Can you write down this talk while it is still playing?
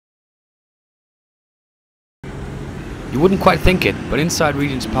You wouldn't quite think it, but inside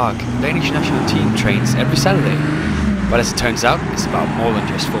Regent's Park, the Danish national team trains every Saturday. But as it turns out, it's about more than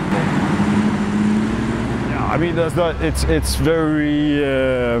just football. Yeah, I mean,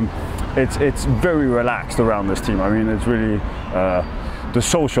 it's very relaxed around this team. I mean, it's really the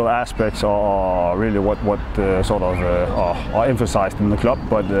social aspects are really what are emphasized in the club.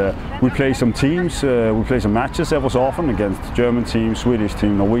 But we play some teams, we play some matches ever so often against German teams, Swedish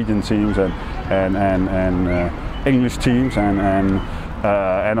teams, Norwegian teams, and English teams, and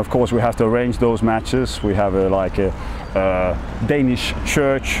of course we have to arrange those matches. We have a Danish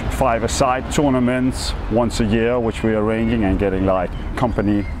church five-a-side tournaments once a year, which we're arranging and getting like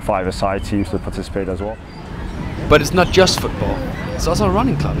company five-a-side teams to participate as well. But it's not just football. It's also a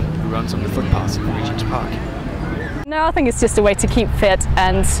running club who runs on the footpaths in Regent's Park. No, I think it's just a way to keep fit,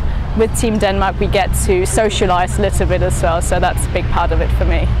 and with Team Denmark we get to socialise a little bit as well, so that's a big part of it for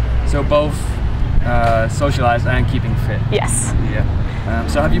me. So both socialise and keeping fit? Yes. Yeah.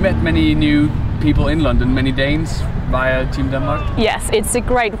 So have you met many new people in London, many Danes via Team Denmark? Yes, it's a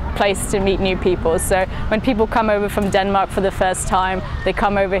great place to meet new people. So when people come over from Denmark for the first time, they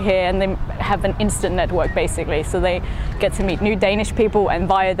come over here and they have an instant network basically. So they get to meet new Danish people, and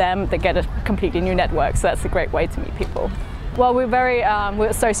via them they get a completely new network. So that's a great way to meet people. Well, we're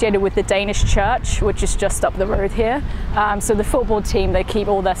associated with the Danish church, which is just up the road here. So the football team, they keep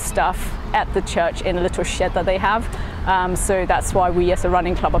all their stuff at the church in a little shed that they have. So that's why we as a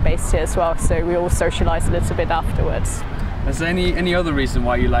running club are based here as well. So we all socialise a little bit afterwards. Is there any other reason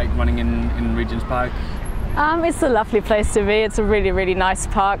why you like running in Regent's Park? It's a lovely place to be. It's a really, really nice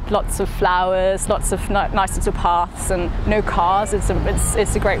park. Lots of flowers, lots of nice little paths, and no cars. It's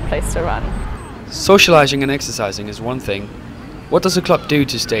a great place to run. Socialising and exercising is one thing. What does the club do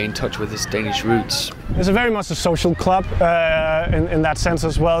to stay in touch with its Danish roots? It's very much a social club in that sense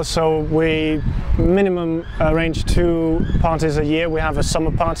as well. So we minimum arrange 2 parties a year. We have a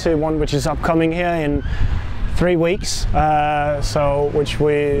summer party, one which is upcoming here in 3 weeks, which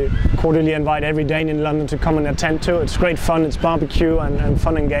we quarterly invite every Dane in London to come and attend to. It's great fun, it's barbecue and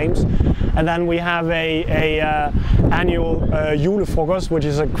fun and games. And then we have a annual julefrokost, which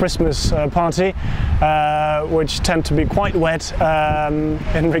is a Christmas party, which tend to be quite wet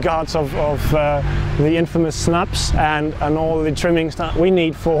in regards of the infamous snaps and all the trimmings that we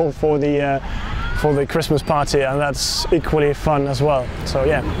need for the Christmas party, and that's equally fun as well. So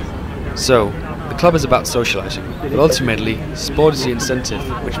yeah. So, the club is about socialising, but ultimately, sport is the incentive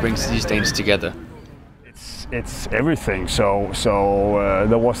which brings these Danes together. It's everything. So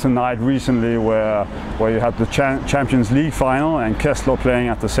there was a night recently where you had the Champions League final and Kessler playing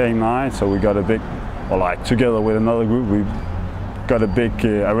at the same night. So we got a big, together with another group, we got a big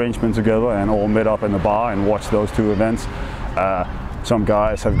arrangement together and all met up in the bar and watched those 2 events. Some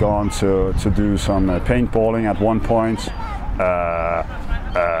guys have gone to do some paintballing at one point.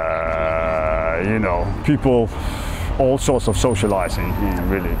 You know, people, all sorts of socializing,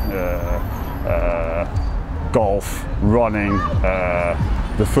 really. Golf, running,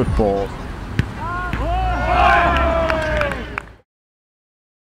 the football.